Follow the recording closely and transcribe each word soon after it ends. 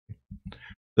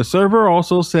The server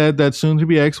also said that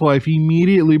soon-to-be ex-wife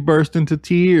immediately burst into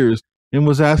tears and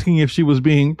was asking if she was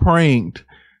being pranked.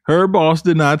 Her boss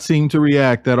did not seem to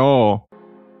react at all.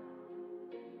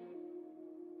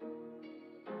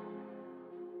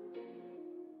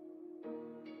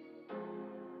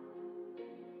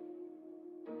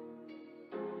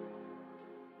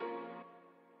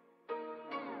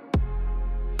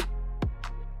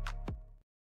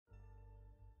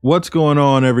 What's going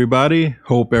on, everybody?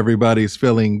 Hope everybody's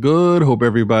feeling good. Hope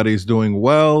everybody's doing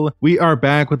well. We are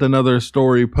back with another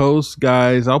story post,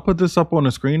 guys. I'll put this up on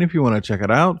the screen if you want to check it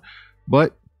out.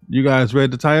 But you guys read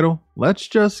the title? Let's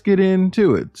just get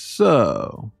into it.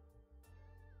 So,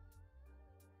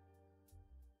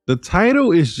 the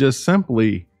title is just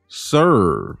simply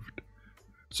Served.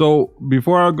 So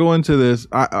before I go into this,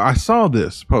 I saw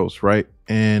this post, right?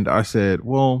 And I said,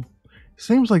 well,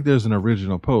 seems like there's an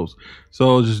original post.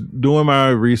 So just doing my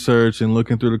research and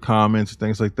looking through the comments and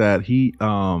things like that,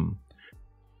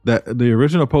 that the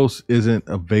original post isn't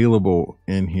available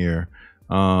in here.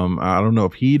 I don't know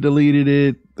if he deleted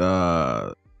it,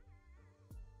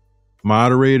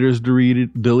 moderators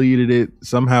deleted it,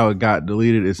 somehow it got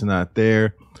deleted, it's not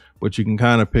there, but you can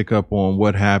kind of pick up on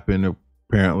what happened.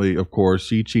 Apparently, of course,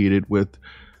 she cheated with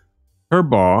her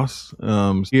boss.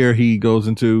 Here he goes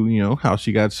into, how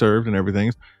she got served and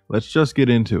everything. Let's just get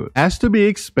into it. As to be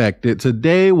expected,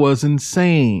 today was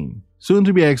insane.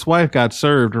 Soon-to-be ex-wife got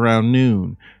served around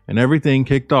noon, and everything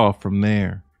kicked off from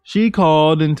there. She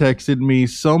called and texted me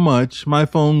so much my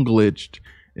phone glitched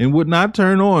and would not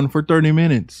turn on for 30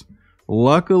 minutes.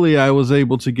 Luckily, I was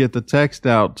able to get the text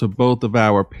out to both of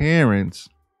our parents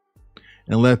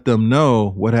and let them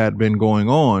know what had been going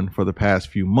on for the past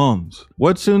few months.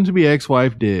 What soon-to-be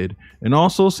ex-wife did, and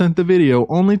also sent the video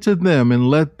only to them and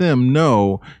let them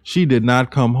know she did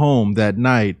not come home that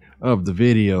night of the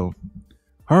video.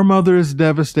 Her mother is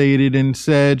devastated and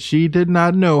said she did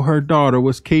not know her daughter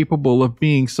was capable of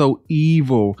being so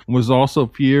evil and was also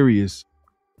furious.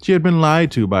 She had been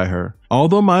lied to by her.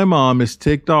 Although my mom is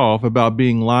ticked off about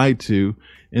being lied to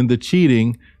and the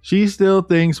cheating, she still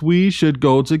thinks we should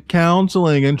go to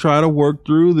counseling and try to work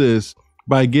through this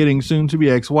by getting soon-to-be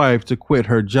ex-wife to quit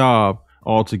her job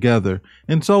altogether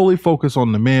and solely focus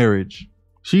on the marriage.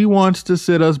 She wants to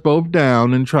sit us both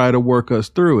down and try to work us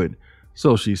through it,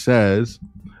 so she says.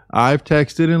 I've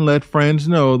texted and let friends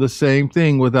know the same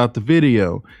thing without the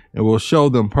video, and will show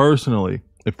them personally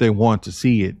if they want to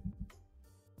see it.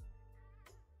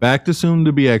 Back to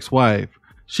soon-to-be ex-wife.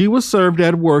 She was served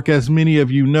at work, as many of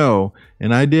you know,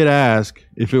 and I did ask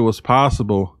if it was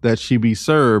possible that she be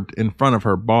served in front of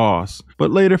her boss,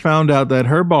 but later found out that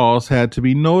her boss had to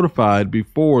be notified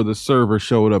before the server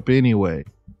showed up anyway.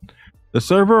 The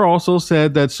server also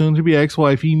said that soon-to-be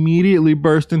ex-wife immediately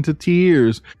burst into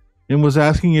tears and was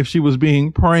asking if she was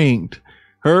being pranked.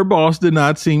 Her boss did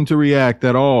not seem to react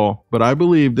at all, but I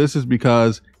believe this is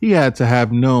because he had to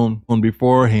have known on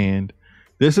beforehand.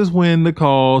 This is when the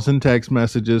calls and text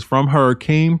messages from her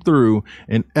came through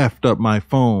and effed up my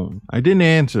phone. I didn't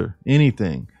answer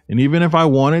anything, and even if I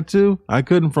wanted to, I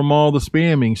couldn't from all the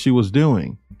spamming she was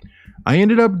doing. I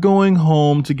ended up going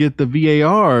home to get the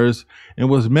VARs and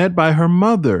was met by her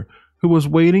mother, who was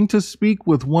waiting to speak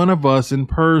with one of us in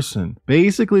person,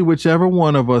 basically whichever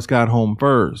one of us got home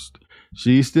first.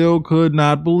 She still could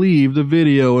not believe the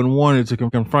video and wanted to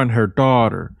confront her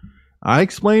daughter. I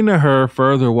explained to her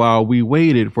further while we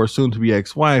waited for soon-to-be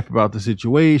ex-wife about the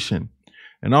situation,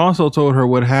 and also told her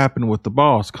what happened with the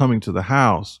boss coming to the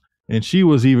house, and she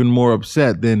was even more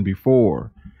upset than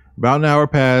before. About an hour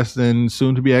passed, and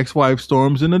soon-to-be ex-wife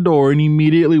storms in the door and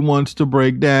immediately wants to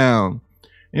break down,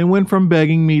 and went from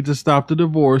begging me to stop the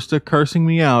divorce to cursing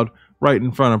me out right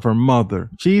in front of her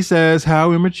mother. She says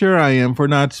how immature I am for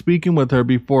not speaking with her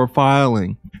before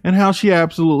filing, and how she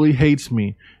absolutely hates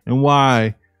me, and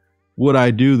why would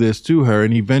I do this to her,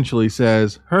 and eventually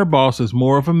says her boss is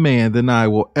more of a man than I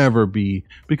will ever be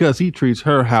because he treats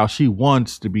her how she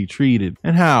wants to be treated,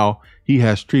 and how he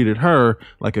has treated her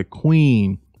like a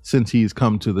queen since he's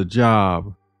come to the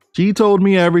job. She told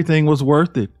me everything was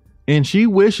worth it, and she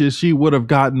wishes she would have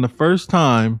gotten the first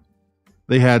time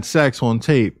they had sex on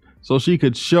tape so she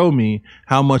could show me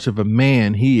how much of a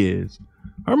man he is.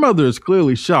 Her mother is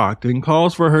clearly shocked and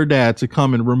calls for her dad to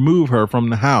come and remove her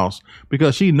from the house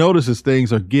because she notices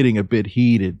things are getting a bit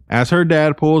heated. As her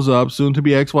dad pulls up,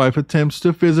 soon-to-be ex-wife attempts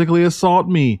to physically assault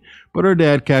me, but her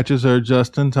dad catches her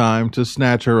just in time to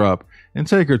snatch her up and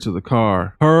take her to the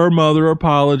car. Her mother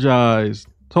apologized,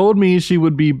 told me she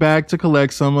would be back to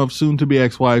collect some of soon-to-be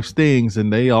ex-wife's things,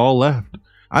 and they all left.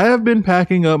 I have been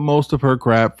packing up most of her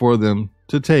crap for them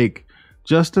to take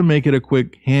just to make it a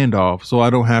quick handoff so I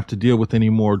don't have to deal with any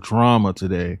more drama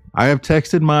today. I have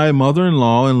texted my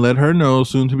mother-in-law and let her know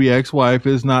soon-to-be ex-wife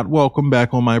is not welcome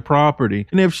back on my property,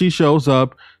 and if she shows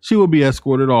up, she will be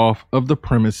escorted off of the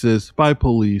premises by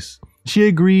police. She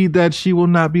agreed that she will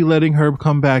not be letting her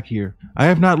come back here. I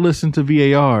have not listened to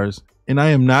VARs, and I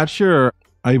am not sure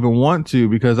I even want to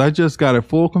because I just got a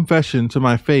full confession to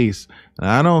my face, and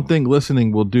I don't think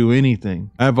listening will do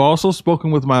anything. I have also spoken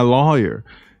with my lawyer,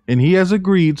 and he has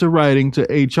agreed to writing to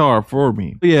HR for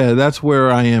me. Yeah, that's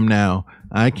where I am now.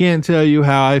 I can't tell you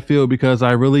how I feel because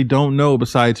I really don't know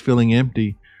besides feeling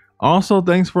empty. Also,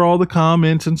 thanks for all the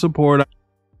comments and support.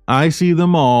 I see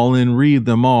them all and read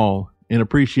them all and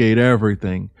appreciate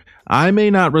everything. I may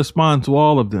not respond to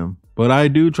all of them, but I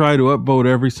do try to upvote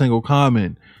every single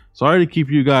comment. Sorry to keep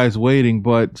you guys waiting,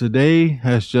 but today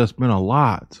has just been a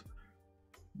lot.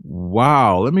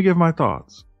 Wow, let me give my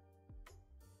thoughts.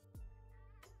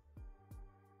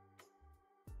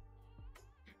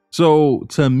 So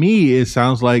to me, it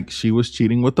sounds like she was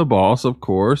cheating with the boss, of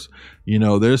course. You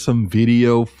know, there's some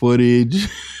video footage,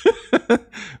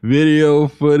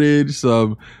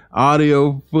 some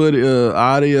audio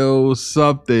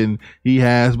something he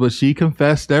has, but she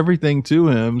confessed everything to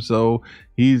him. So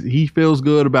he feels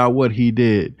good about what he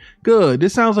did. Good.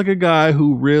 This sounds like a guy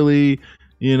who really,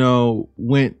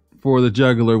 went for the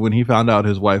jugular when he found out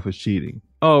his wife was cheating.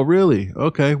 Oh, really?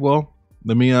 Okay. Well,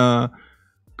 let me,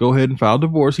 go ahead and file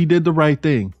divorce. He did the right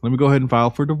thing. Let me go ahead and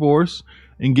file for divorce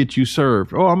and get you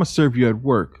served. Oh, I'm gonna serve you at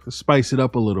work. Let's spice it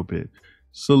up a little bit.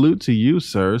 Salute to you,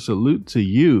 sir. Salute to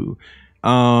you.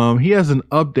 He has an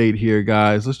update here,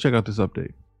 guys. Let's check out this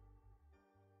update.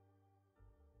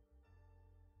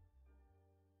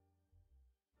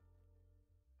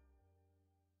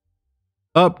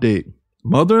 Update.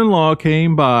 Mother-in-law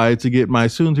came by to get my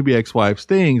soon-to-be ex-wife's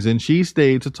things, and she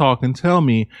stayed to talk and tell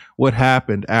me what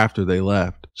happened after they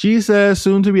left. She says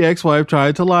soon-to-be ex-wife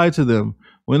tried to lie to them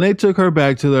when they took her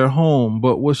back to their home,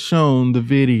 but was shown the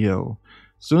video.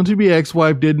 Soon-to-be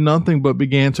ex-wife did nothing but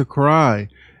began to cry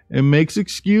and makes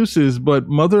excuses, but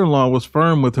mother-in-law was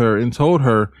firm with her and told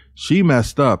her she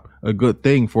messed up, a good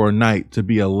thing for a night to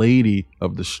be a lady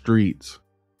of the streets.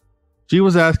 She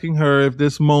was asking her if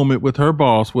this moment with her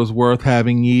boss was worth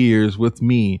having years with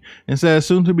me, and said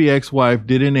soon-to-be ex-wife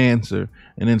didn't answer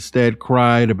and instead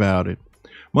cried about it.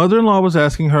 Mother-in-law was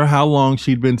asking her how long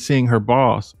she'd been seeing her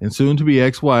boss, and soon-to-be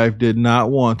ex-wife did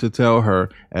not want to tell her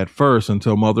at first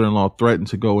until mother-in-law threatened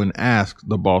to go and ask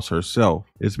the boss herself.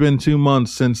 It's been 2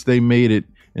 months since they made it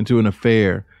into an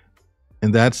affair,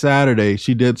 and that Saturday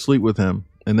she did sleep with him,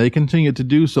 and they continued to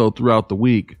do so throughout the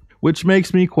week, which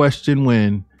makes me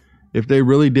question if they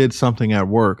really did something at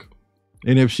work,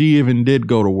 and if she even did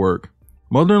go to work.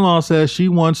 Mother-in-law says she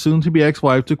wants soon-to-be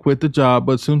ex-wife to quit the job,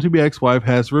 but soon-to-be ex-wife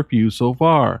has refused so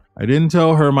far. I didn't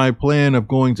tell her my plan of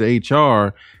going to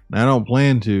HR, and I don't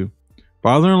plan to.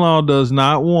 Father-in-law does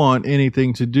not want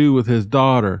anything to do with his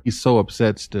daughter. He's so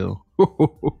upset still.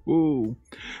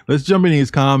 Let's jump in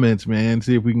these comments, man,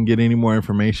 see if we can get any more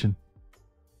information.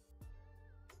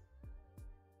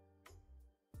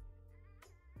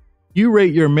 You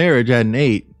rate your marriage at an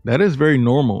 8. That is very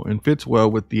normal and fits well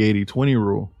with the 80-20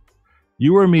 rule.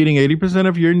 You are meeting 80%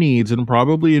 of your needs and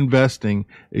probably investing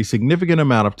a significant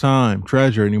amount of time,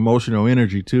 treasure, and emotional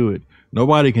energy to it.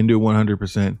 Nobody can do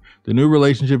 100%. The new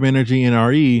relationship energy in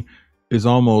RE is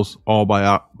almost all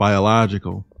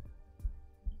biological.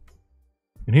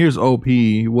 And here's OP.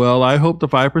 Well, I hope the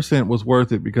 5% was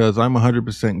worth it because I'm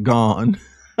 100% gone.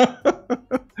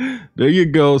 There you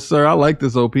go, sir. I like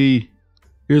this OP.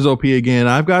 Here's OP again.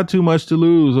 I've got too much to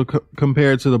lose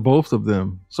compared to the both of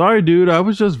them. Sorry, dude. I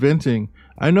was just venting.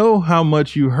 I know how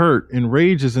much you hurt and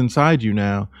rage is inside you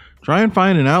now. Try and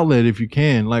find an outlet if you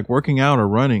can, like working out or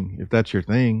running, if that's your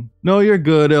thing. No, you're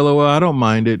good, LOL. I don't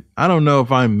mind it. I don't know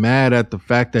if I'm mad at the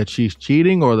fact that she's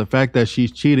cheating or the fact that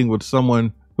she's cheating with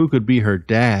someone who could be her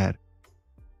dad.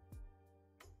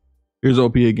 Here's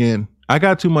OP again. I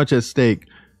got too much at stake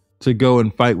to go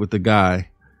and fight with the guy.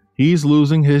 He's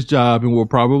losing his job and will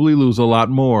probably lose a lot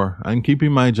more. I'm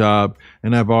keeping my job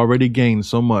and I've already gained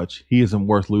so much. He isn't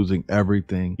worth losing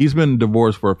everything. He's been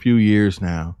divorced for a few years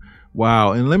now.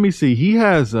 Wow. And let me see. He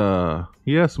has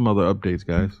some other updates,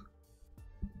 guys.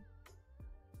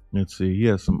 Let's see. He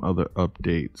has some other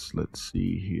updates. Let's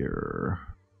see here.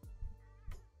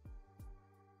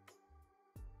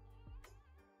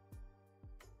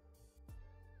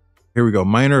 Here we go.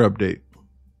 Minor update.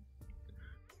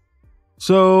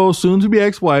 So, soon-to-be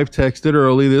ex-wife texted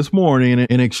early this morning in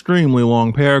an extremely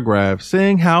long paragraph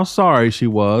saying how sorry she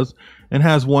was and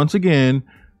has once again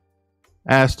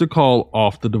asked to call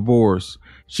off the divorce.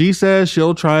 She says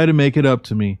she'll try to make it up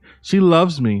to me. She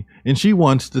loves me and she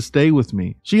wants to stay with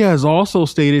me. She has also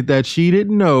stated that she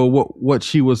didn't know what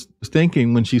she was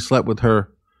thinking when she slept with her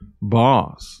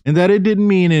boss, and that it didn't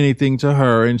mean anything to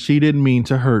her and she didn't mean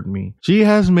to hurt me. She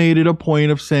has made it a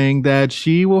point of saying that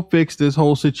she will fix this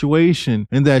whole situation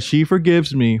and that she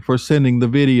forgives me for sending the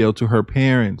video to her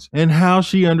parents and how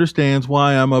she understands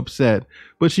why I'm upset,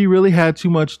 but she really had too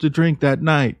much to drink that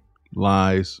night.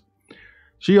 Lies.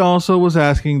 She also was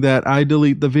asking that I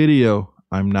delete the video.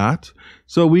 I'm not.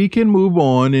 So we can move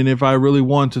on, and if I really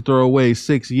want to throw away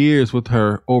 6 years with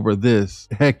her over this,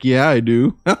 heck yeah, I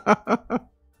do.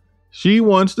 She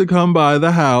wants to come by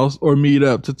the house or meet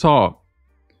up to talk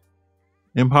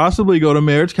and possibly go to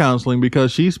marriage counseling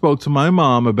because she spoke to my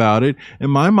mom about it,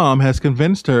 and my mom has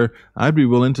convinced her I'd be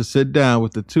willing to sit down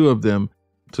with the two of them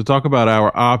to talk about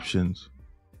our options.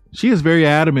 She is very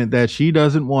adamant that she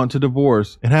doesn't want to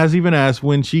divorce and has even asked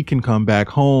when she can come back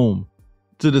home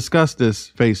to discuss this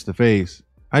face to face.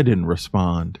 I didn't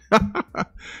respond.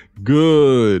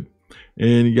 Good.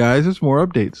 And guys, there's more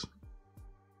updates.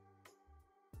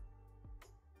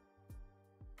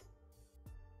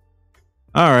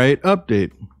 All right,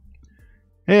 update.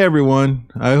 Hey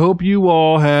everyone, I hope you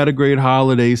all had a great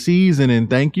holiday season, and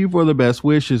thank you for the best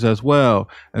wishes as well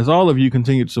as all of you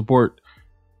continued support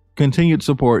and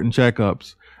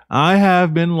checkups. I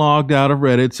have been logged out of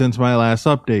Reddit since my last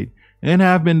update and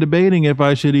have been debating if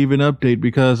I should even update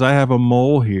because I have a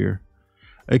mole here.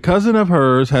 A cousin of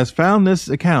hers has found this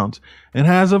account and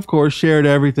has of course shared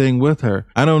everything with her.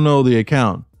 I don't know the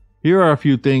account. Here are a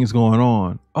few things going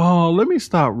on. Oh, let me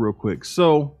stop real quick.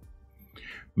 So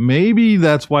maybe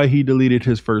that's why he deleted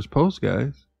his first post,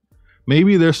 guys.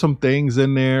 Maybe there's some things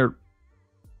in there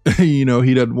he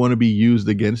doesn't want to be used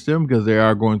against him because they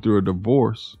are going through a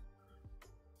divorce.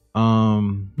 That's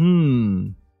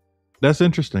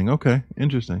interesting. Okay,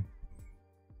 interesting.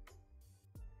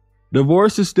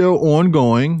 Divorce is still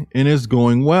ongoing and is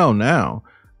going well now.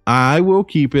 I will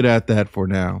keep it at that for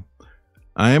now.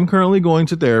 I am currently going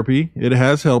to therapy. It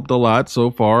has helped a lot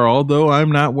so far, although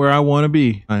I'm not where I want to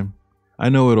be. I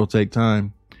know it'll take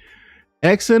time.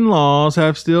 Ex-in-laws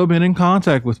have still been in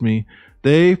contact with me.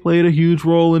 They played a huge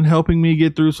role in helping me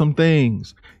get through some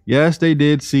things. Yes, they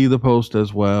did see the post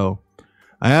as well.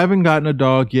 I haven't gotten a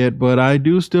dog yet, but I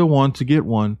do still want to get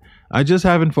one. I just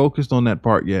haven't focused on that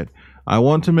part yet. I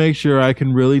want to make sure I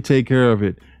can really take care of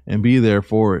it and be there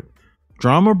for it.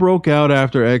 Drama broke out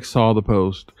after X saw the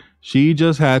post. She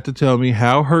just had to tell me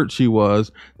how hurt she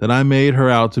was that I made her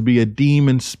out to be a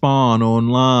demon spawn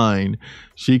online.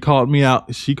 She called me out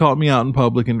in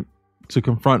public and to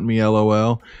confront me,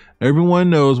 LOL. Everyone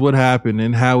knows what happened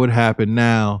and how it happened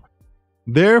now.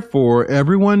 Therefore,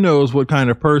 everyone knows what kind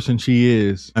of person she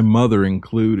is, my mother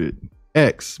included.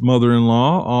 X,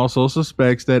 mother-in-law, also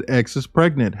suspects that X is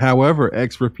pregnant. However,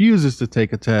 X refuses to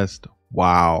take a test.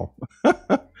 Wow.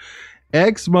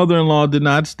 X, mother-in-law, did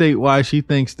not state why she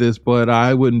thinks this, but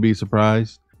I wouldn't be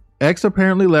surprised. X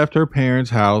apparently left her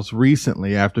parents' house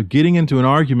recently after getting into an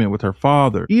argument with her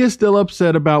father. He is still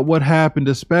upset about what happened,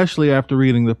 especially after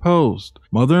reading the post.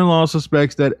 Mother-in-law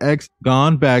suspects that X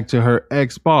gone back to her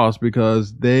ex-boss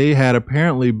because they had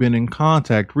apparently been in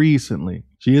contact recently.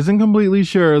 She isn't completely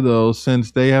sure though,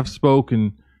 since they have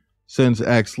spoken since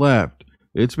X left.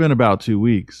 It's been about 2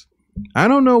 weeks. I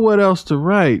don't know what else to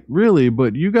write, really,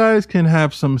 but you guys can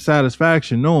have some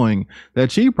satisfaction knowing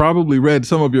that she probably read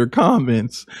some of your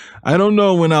comments. I don't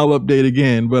know when I'll update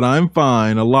again, but I'm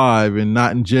fine, alive, and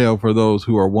not in jail for those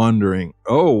who are wondering.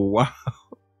 Oh, wow.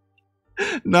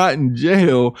 Not in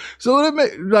jail. So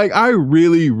I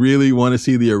really, really want to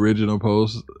see the original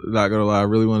post. Not gonna lie, I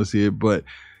really want to see it, but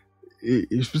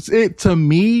it to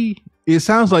me, it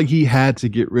sounds like he had to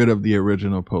get rid of the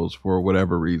original post for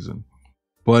whatever reason.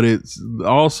 But it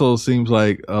also seems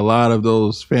like a lot of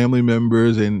those family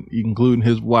members, and including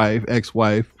his wife,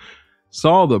 ex-wife,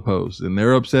 saw the post and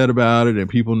they're upset about it, and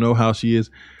people know how she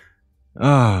is.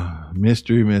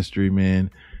 Mystery, man.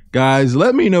 Guys,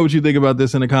 let me know what you think about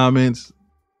this in the comments.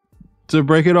 To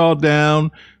break it all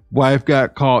down, wife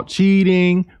got caught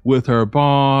cheating with her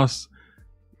boss.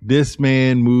 This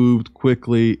man moved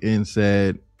quickly and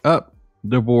said,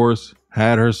 divorce.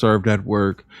 Had her served at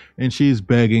work, and she's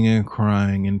begging and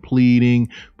crying and pleading,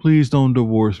 please don't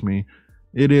divorce me.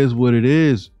 It is what it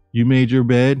is. You made your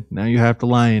bed, now you have to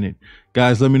lie in it.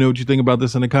 Guys, let me know what you think about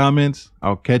this in the comments.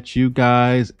 I'll catch you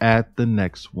guys at the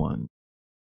next one.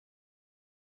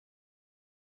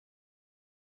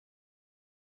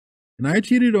 And I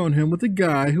cheated on him with a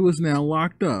guy who is now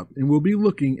locked up and will be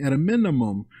looking at a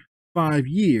minimum 5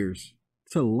 years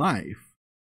to life.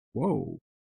 Whoa.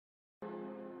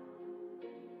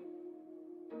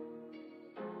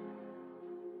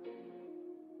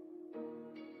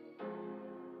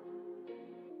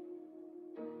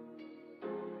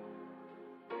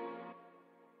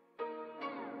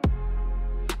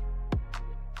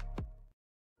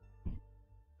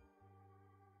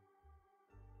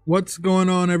 What's going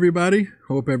on, everybody?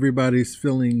 Hope everybody's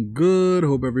feeling good.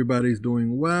 Hope everybody's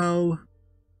doing well.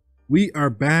 We are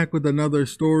back with another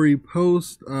story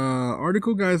post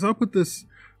article, guys. I'll put this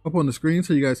up on the screen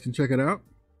so you guys can check it out.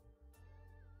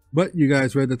 But you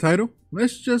guys read the title.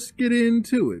 Let's just get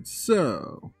into it.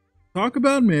 So,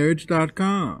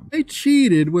 talkaboutmarriage.com. I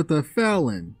cheated with a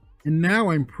felon, and now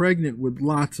I'm pregnant with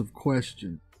lots of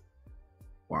questions.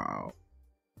 Wow.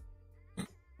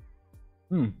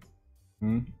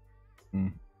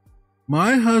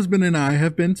 My husband and I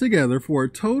have been together for a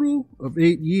total of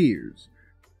 8 years.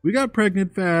 We got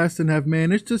pregnant fast and have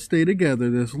managed to stay together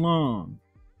this long,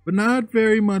 but not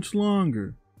very much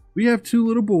longer. We have 2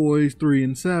 little boys, 3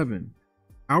 and 7.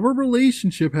 Our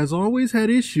relationship has always had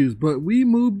issues, but we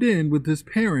moved in with his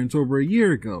parents over a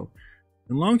year ago.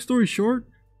 And long story short,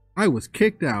 I was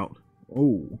kicked out.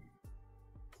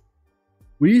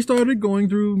 We started going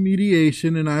through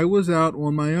mediation and I was out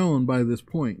on my own by this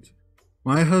point.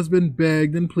 My husband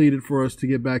begged and pleaded for us to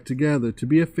get back together, to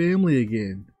be a family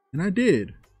again, and I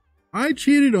did. I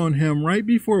cheated on him right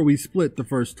before we split the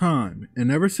first time,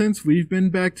 and ever since we've been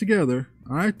back together,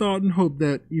 I thought and hoped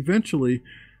that eventually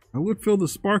I would feel the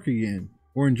spark again,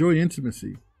 or enjoy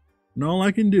intimacy. And all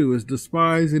I can do is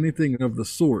despise anything of the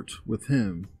sort with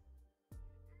him.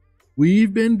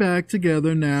 We've been back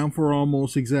together now for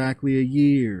almost exactly a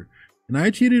year, and I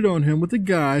cheated on him with a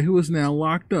guy who is now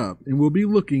locked up and will be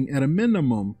looking at a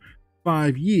minimum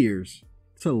 5 years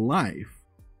to life.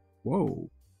 Whoa.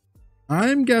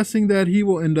 I'm guessing that he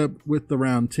will end up with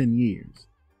around 10 years.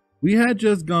 We had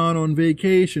just gone on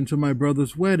vacation to my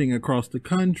brother's wedding across the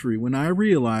country when I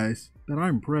realized that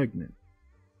I'm pregnant.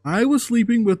 I was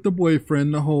sleeping with the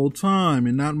boyfriend the whole time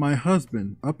and not my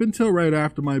husband up until right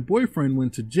after my boyfriend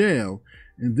went to jail,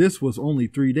 and this was only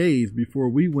 3 days before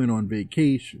we went on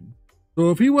vacation. So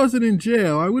if he wasn't in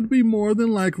jail, I would be more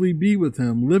than likely be with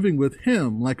him, living with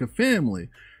him like a family,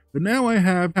 but now I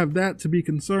have that to be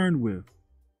concerned with.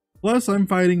 Plus, I'm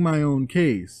fighting my own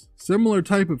case. Similar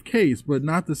type of case, but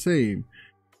not the same.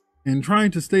 And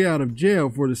trying to stay out of jail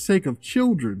for the sake of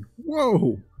children.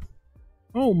 Whoa!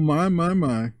 Oh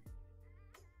my.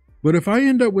 But if I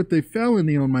end up with a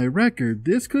felony on my record,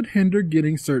 this could hinder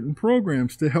getting certain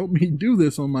programs to help me do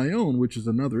this on my own, which is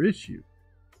another issue.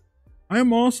 I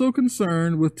am also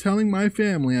concerned with telling my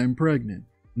family I'm pregnant,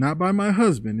 not by my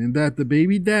husband, and that the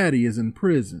baby daddy is in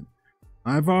prison.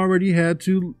 I've already had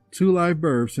two live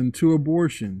births and 2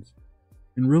 abortions,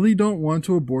 and really don't want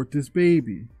to abort this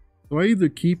baby. So I either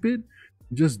keep it,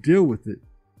 and just deal with it,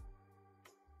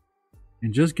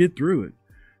 and just get through it,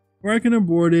 or I can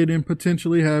abort it and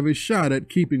potentially have a shot at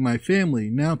keeping my family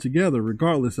now together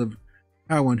regardless of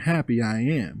how unhappy I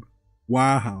am.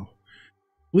 Wow.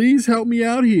 Please help me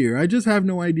out here. I just have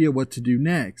no idea what to do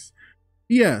next.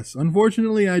 Yes,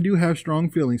 unfortunately I do have strong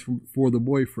feelings for the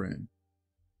boyfriend.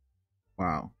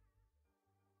 Wow.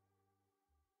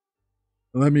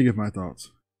 Let me give my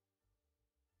thoughts.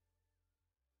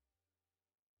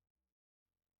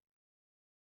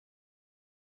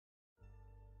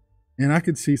 And I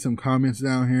could see some comments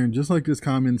down here, and just like this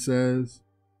comment says,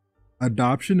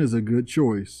 adoption is a good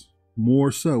choice,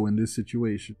 more so in this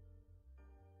situation.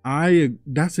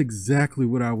 That's exactly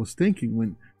what I was thinking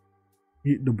when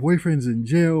the boyfriend's in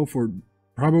jail for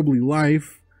probably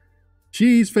life.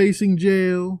 She's facing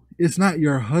jail. It's not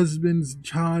your husband's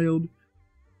child.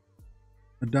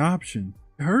 Adoption.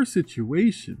 Her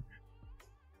situation.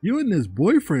 You and this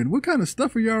boyfriend, what kind of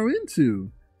stuff are y'all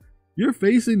into? You're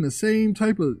facing the same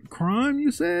type of crime, you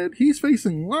said? He's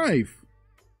facing life.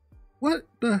 What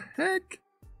the heck?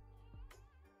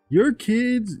 Your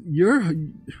kids,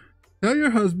 tell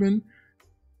your husband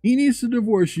he needs to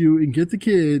divorce you and get the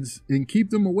kids and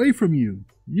keep them away from you.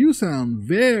 You sound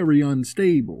very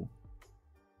unstable.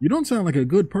 You don't sound like a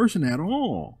good person at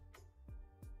all.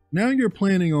 Now you're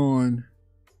planning on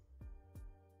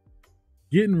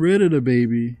getting rid of the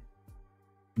baby,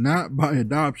 not by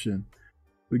adoption,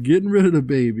 but getting rid of the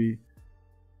baby,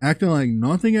 acting like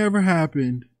nothing ever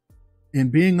happened,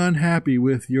 and being unhappy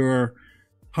with your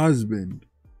husband.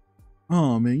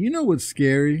 Oh man, you know what's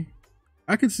scary?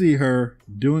 I could see her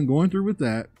going through with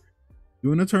that,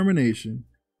 doing a termination,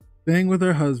 staying with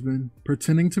her husband,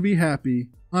 pretending to be happy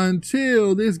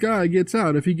until this guy gets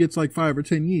out, if he gets like 5 or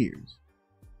 10 years.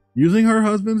 Using her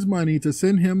husband's money to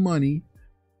send him money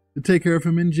to take care of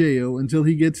him in jail until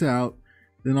he gets out.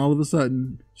 Then all of a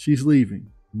sudden, she's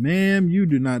leaving. Ma'am, you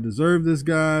do not deserve this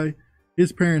guy.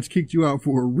 His parents kicked you out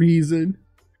for a reason.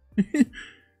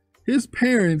 His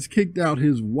parents kicked out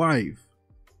his wife.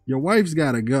 Your wife's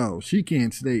gotta go. She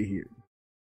can't stay here.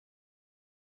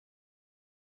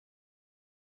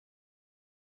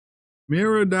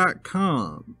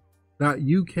 Mirror.com.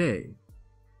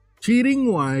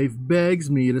 Cheating wife begs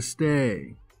me to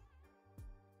stay.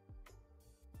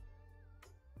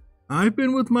 I've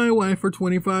been with my wife for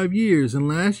 25 years, and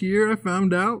last year I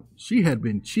found out she had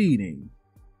been cheating.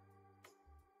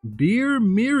 Dear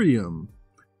Miriam,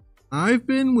 I've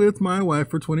been with my wife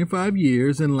for 25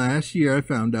 years, and last year I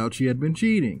found out she had been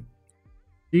cheating.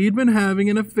 She'd been having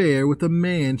an affair with a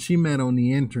man she met on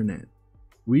the internet.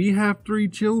 We have 3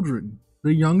 children.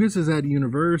 The youngest is at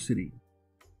university.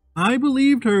 I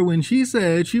believed her when she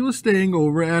said she was staying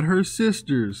over at her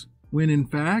sister's, when in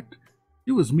fact,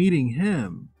 she was meeting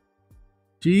him.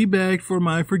 She begged for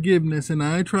my forgiveness, and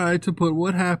I tried to put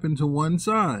what happened to one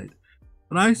side,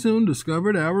 but I soon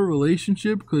discovered our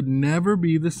relationship could never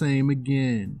be the same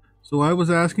again. So I was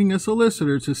asking a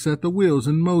solicitor to set the wheels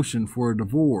in motion for a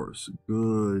divorce.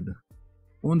 Good.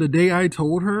 On the day I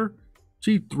told her,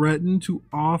 she threatened to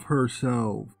off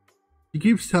herself. She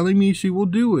keeps telling me she will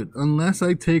do it unless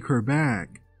I take her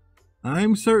back.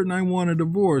 I'm certain I want a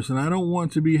divorce, and I don't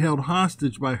want to be held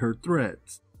hostage by her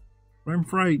threats. I'm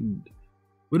frightened.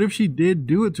 What if she did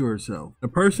do it to herself? The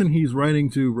person he's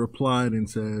writing to replied and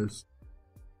says,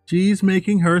 she's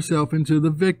making herself into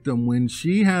the victim when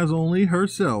she has only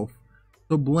herself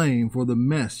to blame for the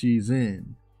mess she's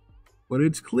in. But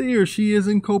it's clear she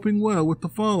isn't coping well with the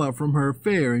fallout from her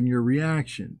affair and your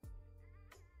reaction.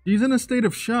 She's in a state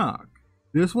of shock.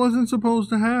 This wasn't supposed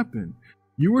to happen.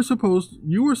 You were supposed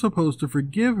to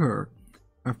forgive her.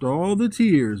 After all the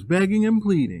tears, begging and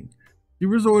pleading, she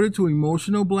resorted to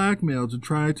emotional blackmail to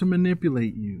try to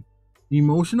manipulate you.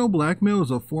 Emotional blackmail is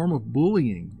a form of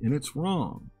bullying, and it's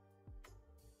wrong.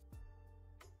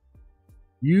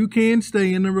 You can't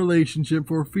stay in a relationship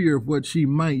for fear of what she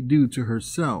might do to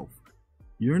herself.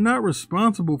 You're not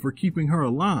responsible for keeping her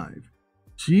alive.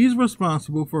 She's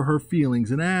responsible for her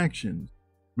feelings and actions,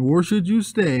 nor should you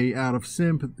stay out of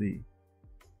sympathy.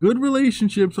 Good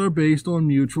relationships are based on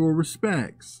mutual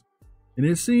respects, and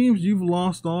it seems you've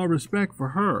lost all respect for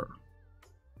her.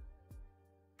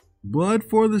 But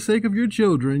for the sake of your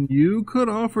children, you could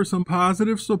offer some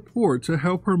positive support to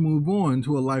help her move on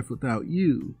to a life without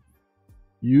you.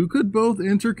 You could both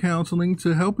enter counseling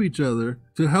to help each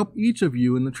of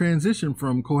you in the transition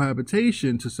from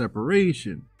cohabitation to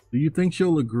separation. Do you think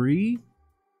she'll agree?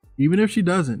 Even if she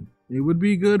doesn't, it would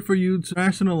be good for you to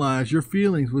rationalize your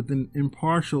feelings with an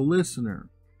impartial listener.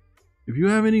 If you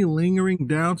have any lingering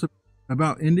doubts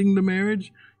about ending the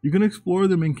marriage, you can explore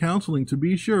them in counseling to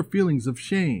be sure feelings of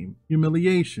shame,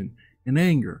 humiliation, and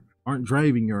anger aren't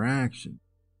driving your action.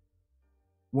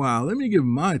 Wow, let me give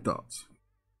my thoughts.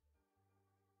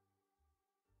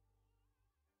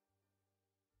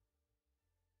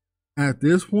 At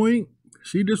this point,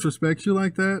 she disrespects you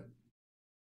like that.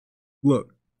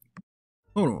 Look,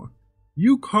 hold on.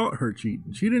 You caught her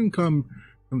cheating. She didn't come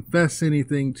confess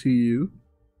anything to you.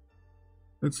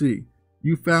 Let's see.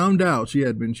 You found out she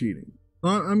had been cheating.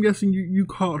 I'm guessing you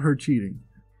caught her cheating.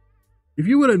 If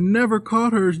you would have never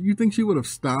caught her, you think she would have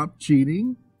stopped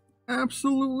cheating?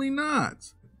 Absolutely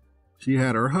not. She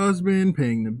had her husband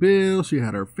paying the bill. She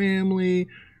had her family.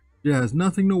 She has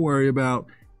nothing to worry about.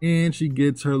 And she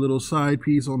gets her little side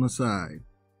piece on the side.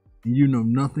 And you know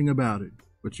nothing about it.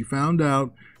 But you found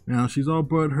out. Now she's all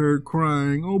butthurt,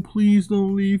 crying. Oh, please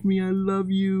don't leave me. I love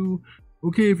you.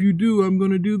 Okay, if you do, I'm going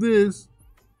to do this.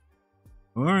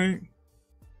 All right.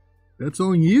 That's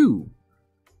on you.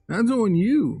 That's on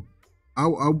you.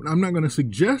 I'm not going to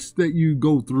suggest that you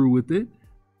go through with it.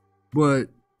 But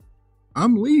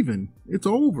I'm leaving. It's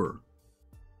over.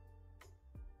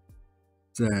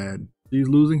 Sad. She's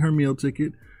losing her meal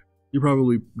ticket. She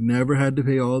probably never had to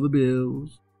pay all the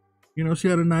bills. You know, she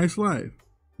had a nice life.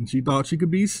 And she thought she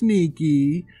could be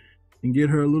sneaky and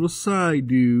get her a little side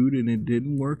dude, and it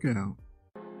didn't work out.